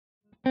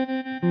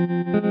I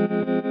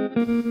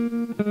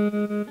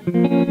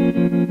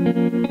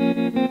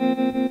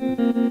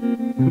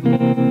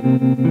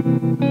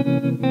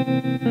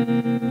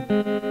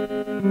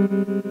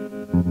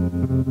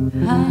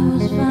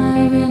was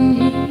 5 and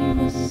he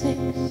was 6.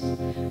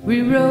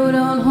 We rode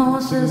on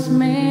horses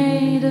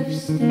made of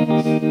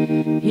sticks.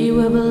 He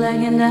were black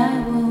and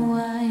I were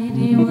white.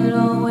 He would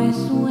always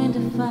win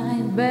to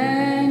fight.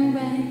 Bang,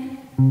 bang,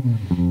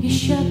 he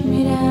shut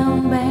me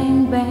down.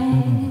 Bang,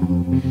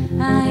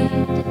 bang, I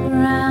hit the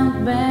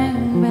ground.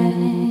 Bang,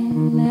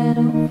 bang, that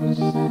awful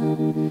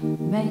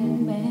sound.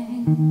 Bang,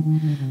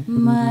 bang,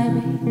 my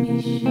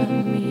baby shut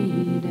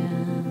me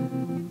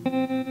down.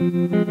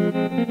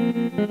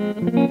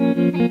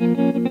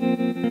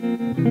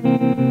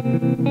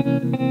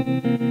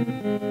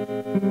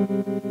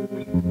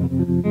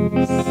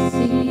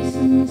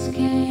 Seasons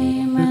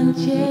came and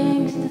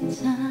changed the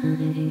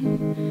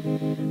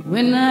time.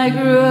 When I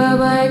grew up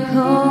I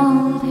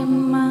called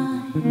him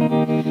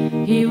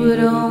mine. He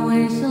would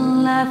always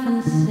laugh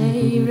and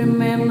say,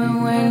 remember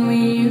when we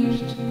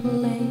used to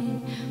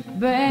play?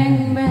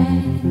 Bang,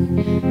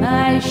 bang,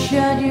 I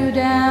shut you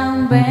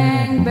down.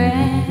 Bang,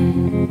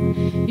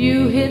 bang,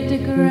 you hit the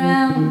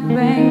ground.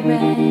 Bang,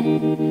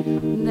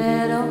 bang,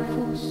 that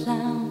awful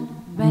sound.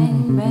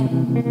 Bang,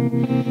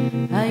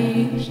 bang, I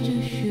used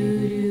to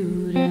shoot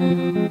you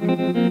down.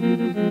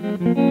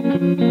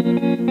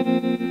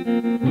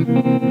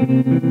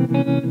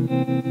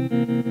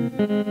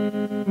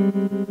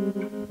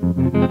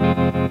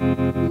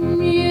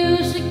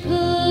 Music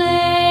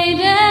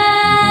played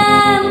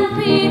and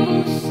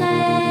people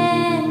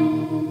sang.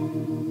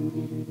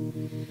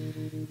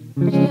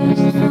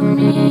 Just for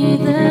me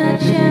the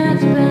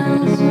church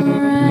bells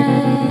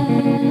rang.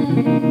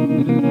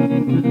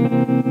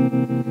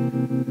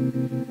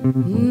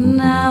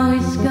 Now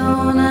he's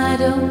gone, I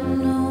don't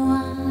know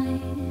why.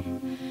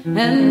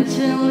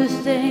 Until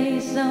this day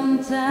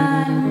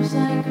sometimes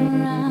I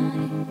cry.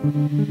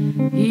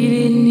 He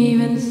didn't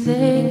even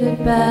say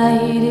goodbye.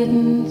 He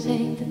didn't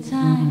take the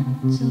time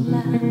to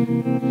lie.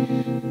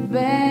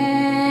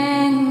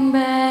 Bang,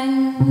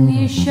 bang,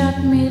 he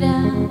shut me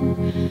down.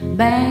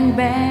 Bang,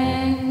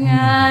 bang,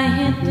 I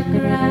hit the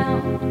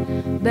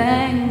ground.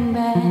 Bang,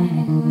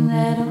 bang,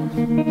 that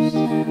awful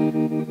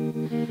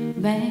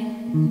sound.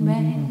 Bang,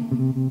 bang,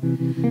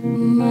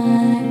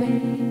 my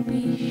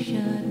baby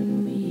shut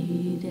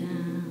me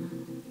down.